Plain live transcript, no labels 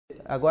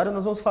agora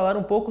nós vamos falar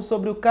um pouco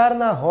sobre o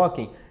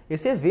Carnaroquen,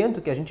 esse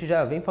evento que a gente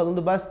já vem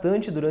falando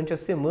bastante durante a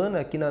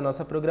semana aqui na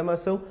nossa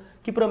programação,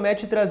 que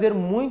promete trazer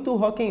muito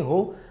rock and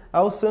roll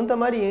aos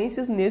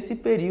santamarienses nesse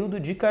período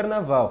de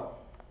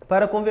carnaval.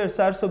 Para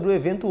conversar sobre o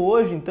evento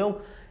hoje, então,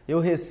 eu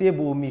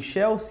recebo o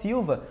Michel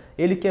Silva,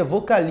 ele que é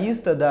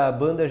vocalista da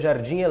banda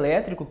Jardim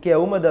Elétrico, que é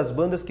uma das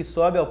bandas que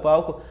sobe ao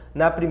palco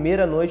na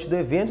primeira noite do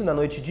evento, na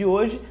noite de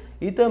hoje,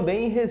 e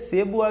também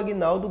recebo o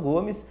Agnaldo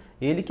Gomes,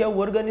 ele que é o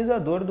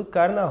organizador do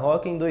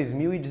Carnaroquen em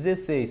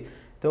 2016.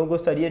 Então eu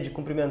gostaria de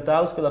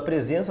cumprimentá-los pela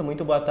presença,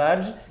 muito boa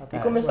tarde, e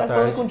começar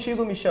falando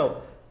contigo, Michel.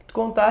 Tu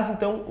contasse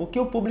então o que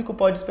o público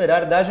pode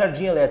esperar da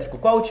Jardim Elétrico,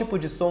 qual o tipo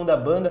de som da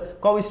banda,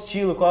 qual o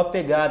estilo, qual a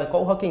pegada,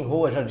 qual rock and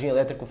roll a Jardim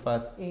Elétrico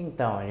faz?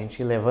 Então, a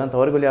gente levanta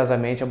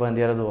orgulhosamente a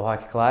bandeira do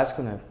rock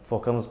clássico, né?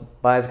 Focamos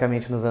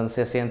basicamente nos anos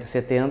 60 e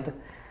 70,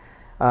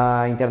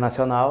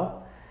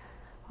 internacional.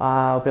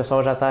 O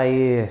pessoal já está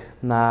aí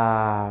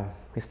na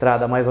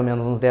estrada há mais ou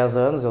menos uns 10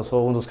 anos, eu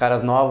sou um dos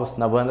caras novos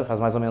na banda, faz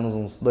mais ou menos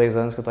uns 2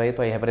 anos que eu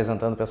estou aí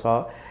representando o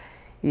pessoal.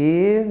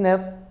 E,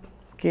 né,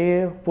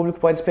 que o público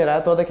pode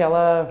esperar toda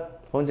aquela,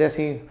 vamos dizer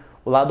assim,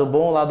 o lado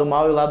bom, o lado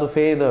mal e o lado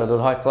feio do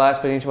rock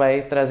clássico a gente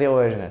vai trazer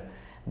hoje, né?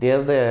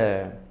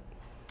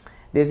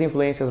 Desde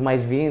influências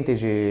mais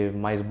vintage,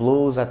 mais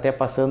blues, até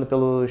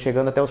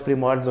chegando até os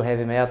primórdios do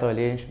heavy metal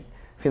ali,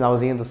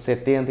 finalzinho dos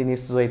 70,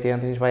 início dos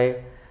 80, a gente vai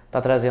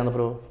estar trazendo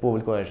para o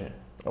público hoje.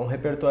 É um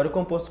repertório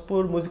composto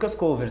por músicas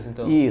covers,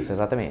 então. Isso,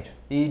 exatamente.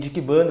 E de que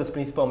bandas,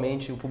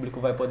 principalmente, o público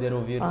vai poder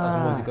ouvir as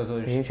músicas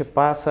hoje? A gente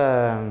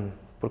passa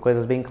por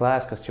coisas bem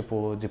clássicas,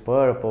 tipo Deep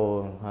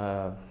Purple,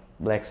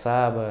 Black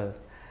Sabbath,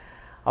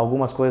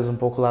 algumas coisas um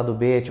pouco lá do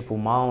B, tipo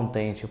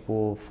Mountain,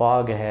 tipo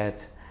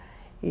Foghat.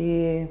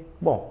 E,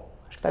 bom,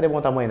 acho que tá de bom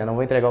tamanho, né? Não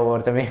vou entregar o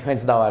ouro também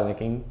antes da hora, né?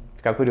 Quem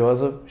ficar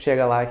curioso,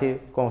 chega lá que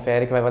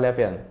confere que vai valer a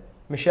pena.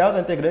 Michel é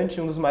integrante,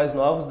 um dos mais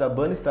novos da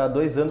banda, está há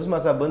 2 anos,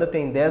 mas a banda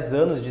tem 10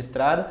 anos de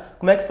estrada.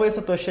 Como é que foi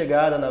essa tua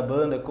chegada na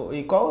banda?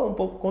 E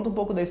conta um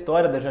pouco da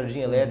história da Jardim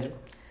Elétrico.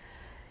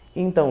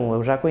 Então,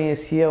 eu já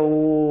conhecia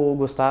o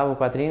Gustavo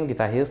Quatrinho,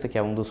 guitarrista, que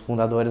é um dos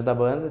fundadores da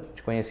banda,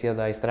 te conhecia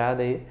da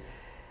estrada aí.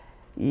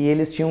 E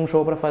eles tinham um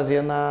show para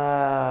fazer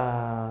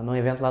num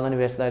evento lá na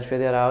Universidade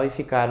Federal e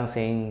ficaram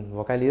sem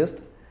vocalista,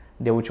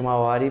 de última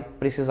hora, e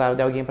precisaram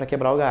de alguém para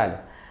quebrar o galho.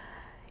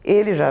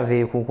 Ele já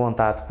veio com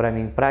contato para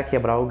mim para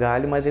quebrar o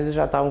galho, mas eles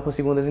já estavam com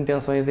segundas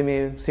intenções de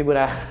me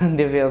segurar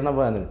de vez na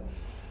banda.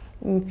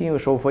 Enfim, o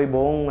show foi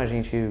bom, a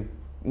gente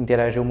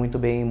interagiu muito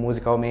bem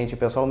musicalmente e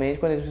pessoalmente.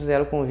 Quando eles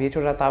fizeram o convite,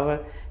 eu já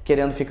estava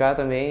querendo ficar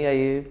também, e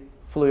aí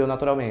fluiu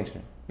naturalmente.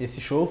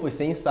 Esse show foi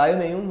sem ensaio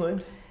nenhum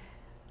antes?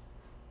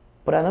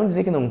 Para não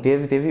dizer que não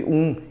teve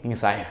um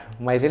ensaio,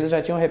 mas eles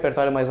já tinham um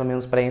repertório mais ou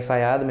menos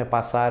pré-ensaiado, me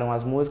passaram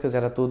as músicas,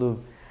 era tudo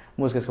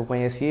músicas que eu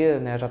conhecia,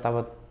 né? Já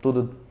estava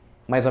tudo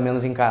mais ou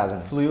menos em casa.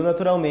 Né? Fluiu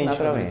naturalmente.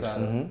 Naturalmente.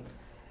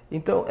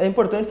 Então, é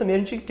importante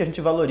também que a gente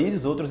valorize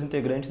os outros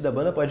integrantes da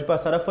banda. Pode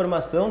passar a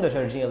formação da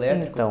Jardim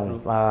Elétrico?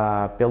 Então,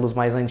 pelos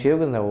mais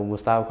antigos, né, o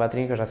Gustavo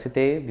Quatrinho, que eu já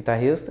citei,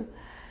 guitarrista.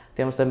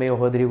 Temos também o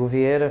Rodrigo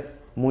Vieira,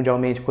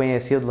 mundialmente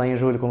conhecido lá em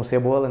Julho como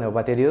Cebola, né, o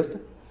baterista.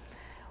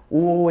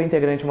 O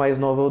integrante mais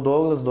novo é o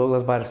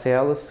Douglas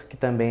Barcelos, que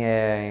também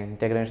é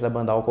integrante da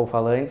banda Álcool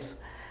Falantes.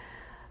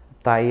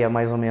 Tá aí há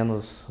mais ou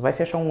menos, vai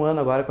fechar 1 ano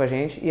agora com a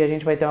gente, e a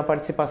gente vai ter uma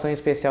participação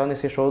especial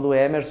nesse show do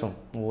Emerson,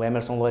 o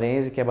Emerson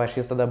Lorenzi, que é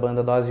baixista da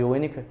banda Dose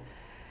Única,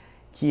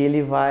 que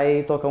ele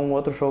vai tocar um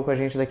outro show com a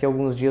gente daqui a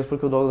alguns dias,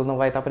 porque o Douglas não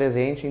vai estar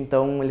presente,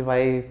 então ele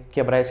vai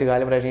quebrar esse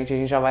galho pra gente, e a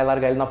gente já vai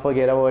largar ele na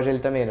fogueira hoje ele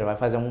também, ele vai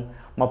fazer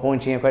uma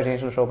pontinha com a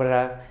gente no show pra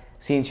já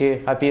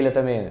sentir a pilha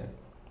também, né?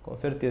 Com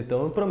certeza.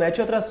 Então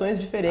promete atrações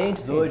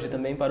diferentes hoje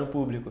também para o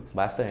público.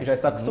 Bastante. Que já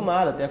está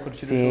acostumado até a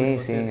curtir o show de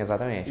vocês. Sim,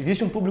 exatamente.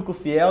 Existe um público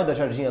fiel da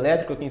Jardim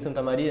Elétrico aqui em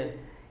Santa Maria?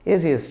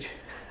 Existe.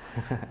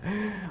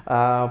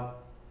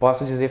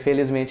 Posso dizer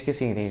felizmente que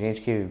sim. Tem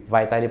gente que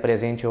vai estar ali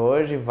presente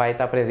hoje, vai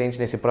estar presente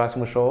nesse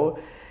próximo show.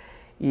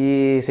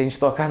 E se a gente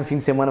tocar no fim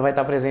de semana vai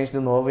estar presente de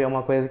novo, e é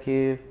uma coisa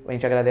que a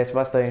gente agradece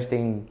bastante.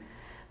 Tem,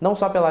 não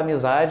só pela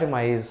amizade,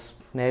 mas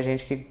né,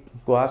 gente que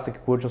gosta, que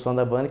curte o som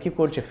da banda, que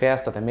curte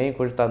festa também,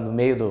 curte estar no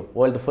meio do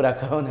olho do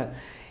furacão, né?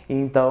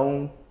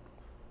 Então,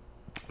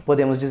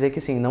 podemos dizer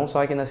que sim, não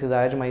só aqui na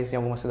cidade, mas em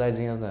algumas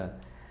cidadezinhas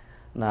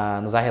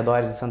nos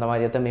arredores de Santa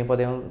Maria também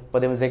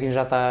podemos dizer que a gente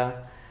já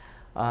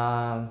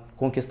está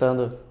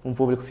conquistando um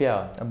público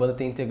fiel. A banda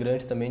tem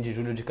integrantes também de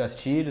Júlio de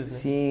Castilhos, né?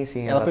 Sim,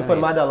 sim. Ela foi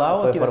formada lá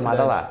ou aqui na cidade? Foi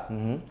formada lá.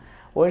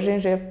 Hoje a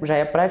gente já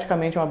é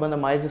praticamente uma banda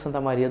mais de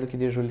Santa Maria do que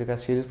de Júlio de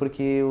Castilhos,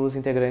 porque os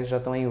integrantes já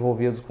estão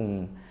envolvidos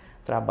com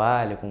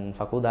trabalho, com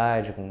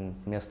faculdade, com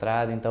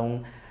mestrado,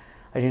 então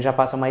a gente já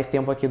passa mais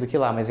tempo aqui do que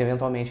lá, mas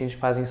eventualmente a gente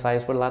faz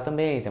ensaios por lá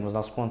também, temos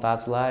nossos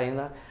contatos lá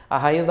ainda, a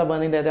raiz da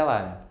banda ainda é de lá,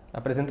 né?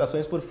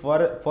 Apresentações por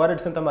fora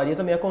de Santa Maria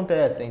também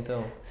acontecem,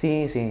 então?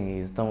 Sim,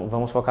 então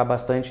vamos focar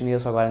bastante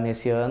nisso agora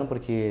nesse ano,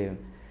 porque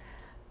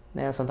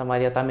né, Santa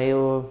Maria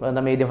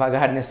anda meio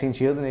devagar nesse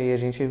sentido, né, e a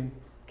gente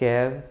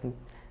quer,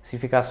 se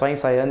ficar só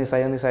ensaiando,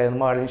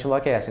 uma hora a gente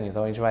enlouquece, né?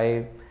 Então a gente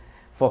vai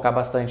focar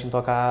bastante em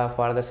tocar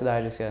fora da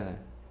cidade esse ano.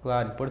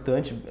 Claro,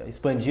 importante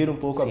expandir um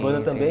pouco a Sim,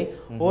 banda também.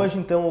 sim. Hoje,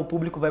 então, o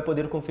público vai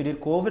poder conferir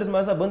covers,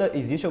 mas a banda,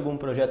 existe algum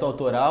projeto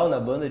autoral na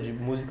banda de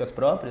músicas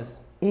próprias?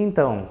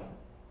 Então,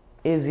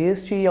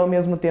 existe e ao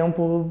mesmo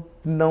tempo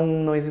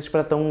não existe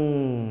para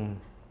tão...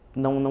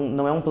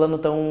 Não é um plano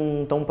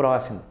tão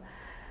próximo.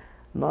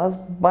 Nós,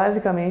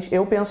 basicamente,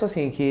 eu penso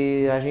assim,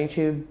 que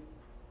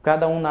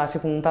cada um nasce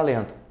com um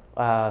talento.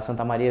 A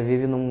Santa Maria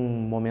vive num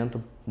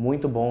momento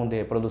muito bom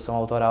de produção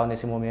autoral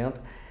nesse momento.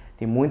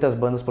 Tem muitas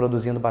bandas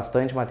produzindo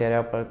bastante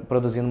material,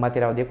 produzindo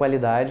material de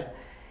qualidade.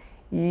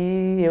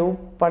 E eu,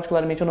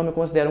 particularmente, eu não me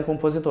considero um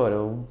compositor.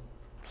 Eu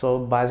sou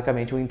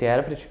basicamente um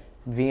intérprete.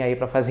 Vim aí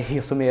para fazer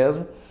isso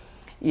mesmo.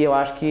 E eu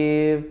acho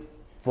que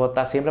vou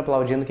estar sempre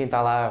aplaudindo quem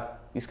está lá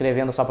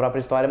escrevendo a sua própria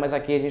história, mas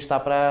aqui a gente está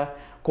para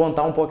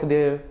contar um pouco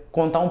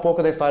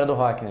da história do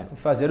rock, né? E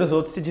fazer os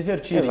outros se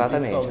divertirem,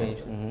 exatamente,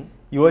 principalmente. Uhum.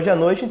 E hoje à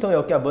noite, então, é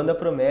o que a banda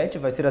promete,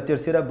 vai ser a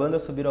terceira banda a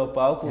subir ao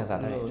palco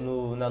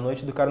na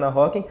noite do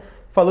Carnaroquen.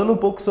 Falando um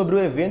pouco sobre o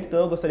evento,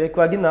 então, eu gostaria que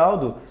o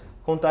Agnaldo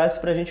contasse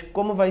pra gente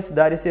como vai se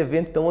dar esse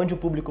evento, então, onde o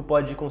público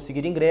pode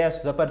conseguir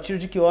ingressos, a partir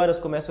de que horas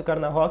começa o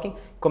Carnaroquen.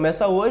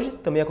 Começa hoje,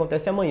 também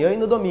acontece amanhã e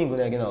no domingo,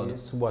 né, Agnaldo?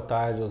 Isso, boa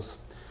tarde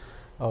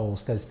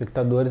aos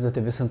telespectadores da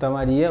TV Santa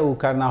Maria. O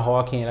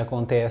Carnaroquen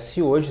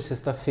acontece hoje,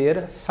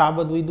 sexta-feira,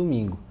 sábado e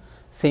domingo.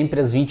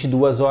 Sempre às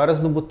 22 horas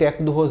no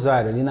Boteco do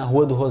Rosário, ali na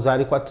Rua do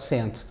Rosário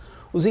 400.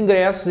 Os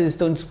ingressos eles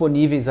estão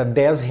disponíveis a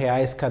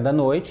R$10 cada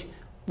noite.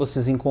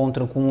 Vocês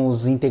encontram com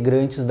os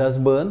integrantes das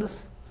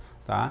bandas,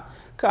 tá?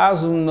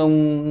 Caso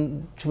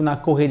não, na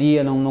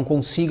correria não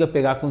consiga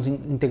pegar com os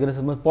integrantes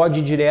das bandas, pode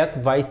ir direto,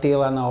 vai ter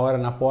lá na hora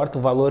na porta,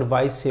 o valor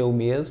vai ser o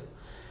mesmo.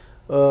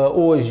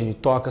 Hoje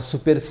toca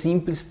Super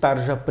Simples,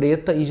 Tarja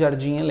Preta e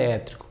Jardim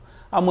Elétrico.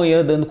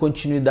 Amanhã, dando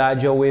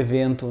continuidade ao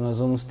evento, nós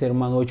vamos ter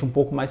uma noite um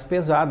pouco mais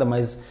pesada,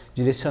 mais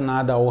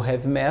direcionada ao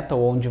heavy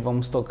metal, onde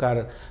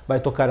vai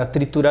tocar a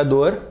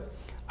Triturador,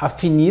 a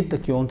Finita,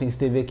 que ontem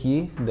esteve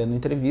aqui dando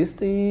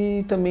entrevista,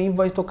 e também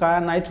vai tocar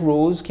a Night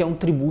Rose, que é um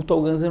tributo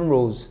ao Guns N'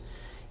 Roses.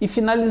 E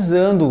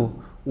finalizando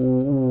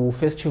o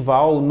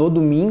festival no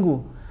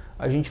domingo,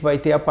 a gente vai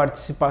ter a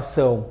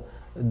participação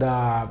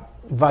da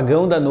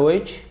Vagão da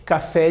Noite,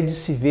 Café de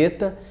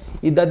Civeta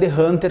e da The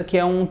Hunter, que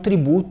é um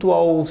tributo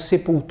ao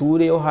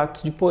Sepultura e ao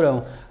Ratos de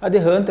Porão. A The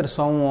Hunter,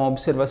 só uma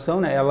observação,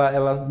 né?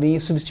 Ela vem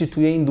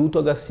substituir a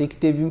Indulto HC, que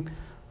teve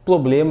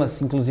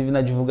problemas, inclusive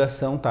na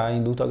divulgação, tá? A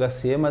Indulto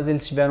HC, mas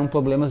eles tiveram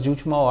problemas de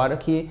última hora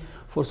que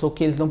forçou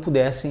que eles não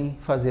pudessem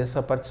fazer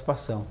essa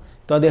participação.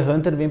 Então a The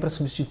Hunter vem para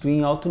substituir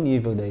em alto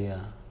nível daí.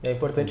 É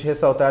importante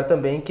ressaltar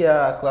também que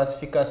a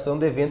classificação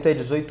do evento é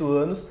 18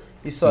 anos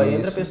e só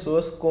entra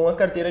pessoas com a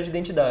carteira de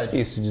identidade.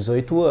 Isso,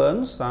 18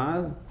 anos,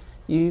 tá?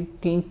 E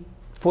quem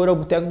for ao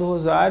Boteco do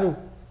Rosário,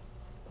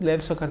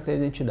 leve sua carteira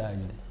de identidade.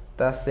 Né?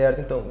 Tá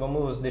certo, então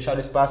vamos deixar o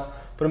espaço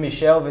para o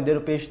Michel vender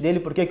o peixe dele.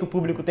 Por que o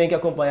público tem que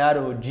acompanhar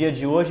o dia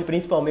de hoje,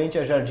 principalmente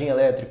a Jardim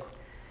Elétrico?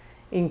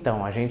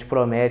 Então, a gente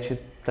promete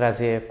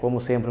trazer,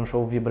 como sempre, um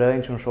show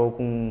vibrante, um show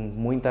com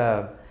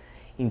muita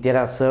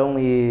interação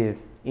e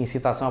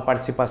incitação à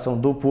participação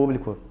do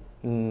público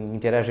em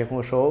interagir com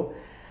o show.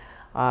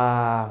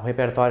 O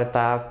repertório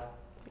está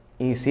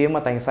em cima,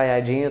 está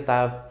ensaiadinho,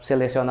 está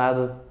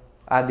selecionado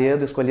a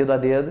dedo, escolhido a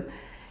dedo.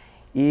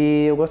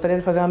 E eu gostaria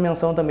de fazer uma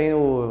menção também,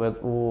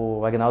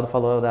 o Agnaldo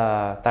falou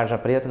da Tarja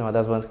Preta, uma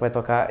das bandas que vai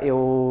tocar.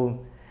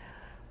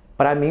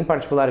 Para mim,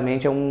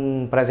 particularmente, é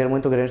um prazer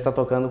muito grande estar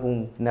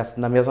tocando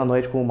na mesma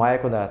noite com o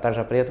Michael da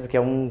Tarja Preta, porque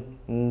é um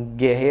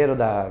guerreiro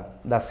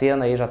da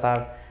cena aí, já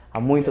está há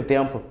muito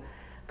tempo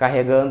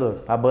carregando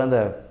a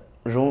banda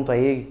junto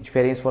aí,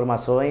 diferentes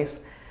formações.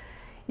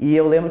 E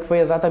eu lembro que foi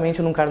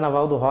exatamente num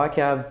Carnaval do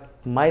Rock, há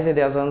mais de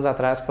 10 anos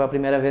atrás, que foi a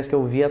primeira vez que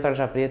eu vi a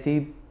Tarja Preta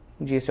e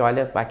disse,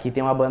 olha, aqui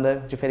tem uma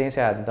banda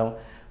diferenciada. Então,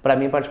 para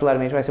mim,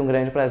 particularmente, vai ser um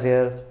grande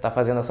prazer estar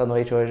fazendo essa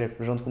noite hoje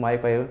junto com o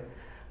Michael aí.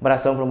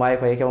 Abração pro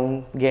Michael aí, que é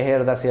um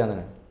guerreiro da cena,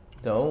 né?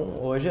 Então,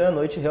 hoje a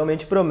noite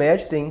realmente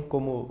promete, tem,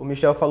 como o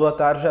Michel falou, a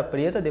Tarja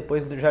Preta,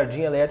 depois do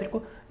Jardim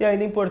Elétrico, e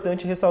ainda é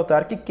importante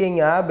ressaltar que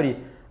quem abre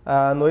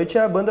a noite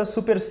é a banda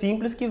Super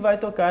Simples, que vai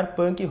tocar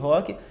punk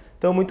rock.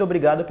 Então, muito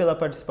obrigado pela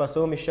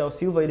participação, Michel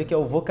Silva, ele que é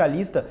o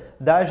vocalista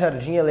da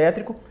Jardim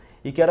Elétrico.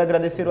 E quero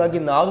agradecer o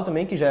Agnaldo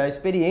também, que já é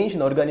experiente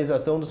na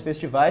organização dos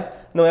festivais.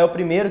 Não é o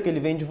primeiro que ele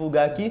vem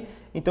divulgar aqui.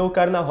 Então, o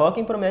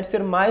Carnaroquen promete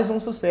ser mais um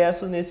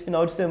sucesso nesse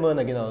final de semana,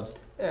 Agnaldo.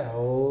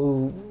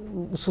 O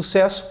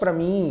sucesso, para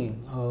mim,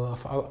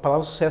 a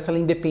palavra sucesso, ela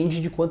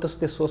independe de quantas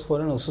pessoas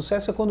forem. Não. O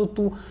sucesso é quando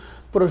tu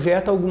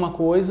projeta alguma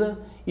coisa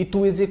e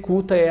tu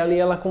executa ela e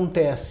ela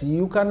acontece.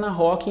 E o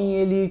Carnaroquen,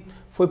 ele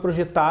foi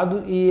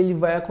projetado e ele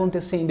vai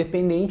acontecer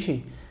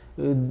independente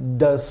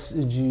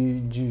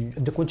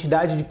da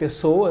quantidade de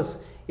pessoas.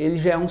 Ele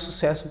já é um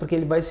sucesso porque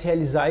ele vai se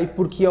realizar e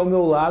porque ao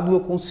meu lado eu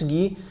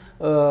consegui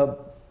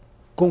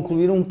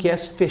concluir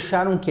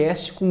fechar um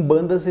cast com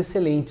bandas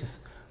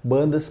excelentes,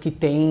 bandas que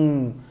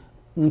têm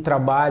um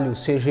trabalho,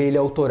 seja ele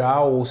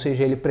autoral ou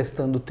seja ele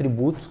prestando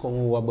tributos,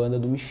 como a banda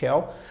do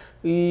Michel,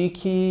 e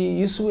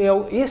que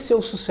esse é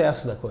o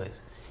sucesso da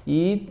coisa.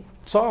 E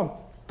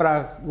só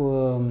para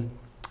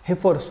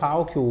reforçar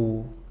o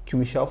que o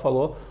Michel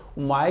falou.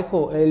 O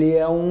Michael, ele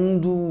é um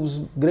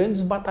dos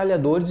grandes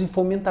batalhadores e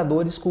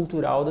fomentadores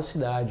cultural da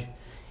cidade.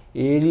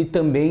 Ele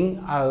também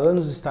há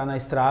anos está na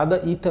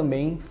estrada e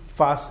também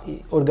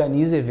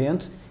organiza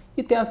eventos.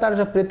 E tem a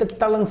Tarja Preta que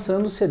está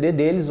lançando o CD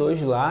deles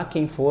hoje lá.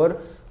 Quem for,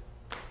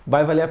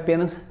 vai valer a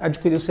pena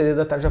adquirir o CD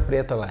da Tarja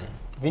Preta lá.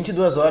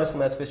 22 horas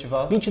começa o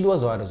festival?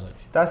 22 horas hoje.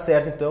 Tá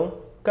certo, então.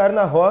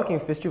 Carnaroquen, o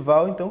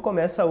festival, então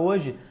começa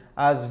hoje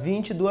às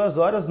 22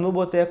 horas no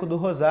Boteco do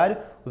Rosário.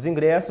 Os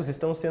ingressos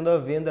estão sendo à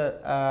venda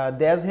a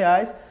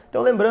R$10.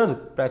 Então lembrando,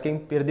 para quem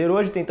perder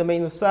hoje, tem também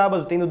no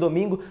sábado, tem no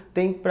domingo,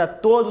 tem para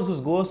todos os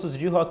gostos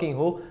de rock and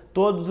roll,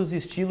 todos os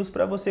estilos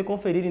para você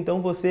conferir. Então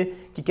você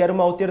que quer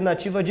uma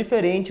alternativa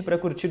diferente para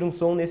curtir um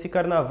som nesse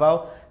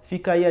carnaval,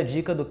 fica aí a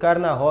dica do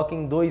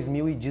Carnaroquen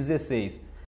 2016.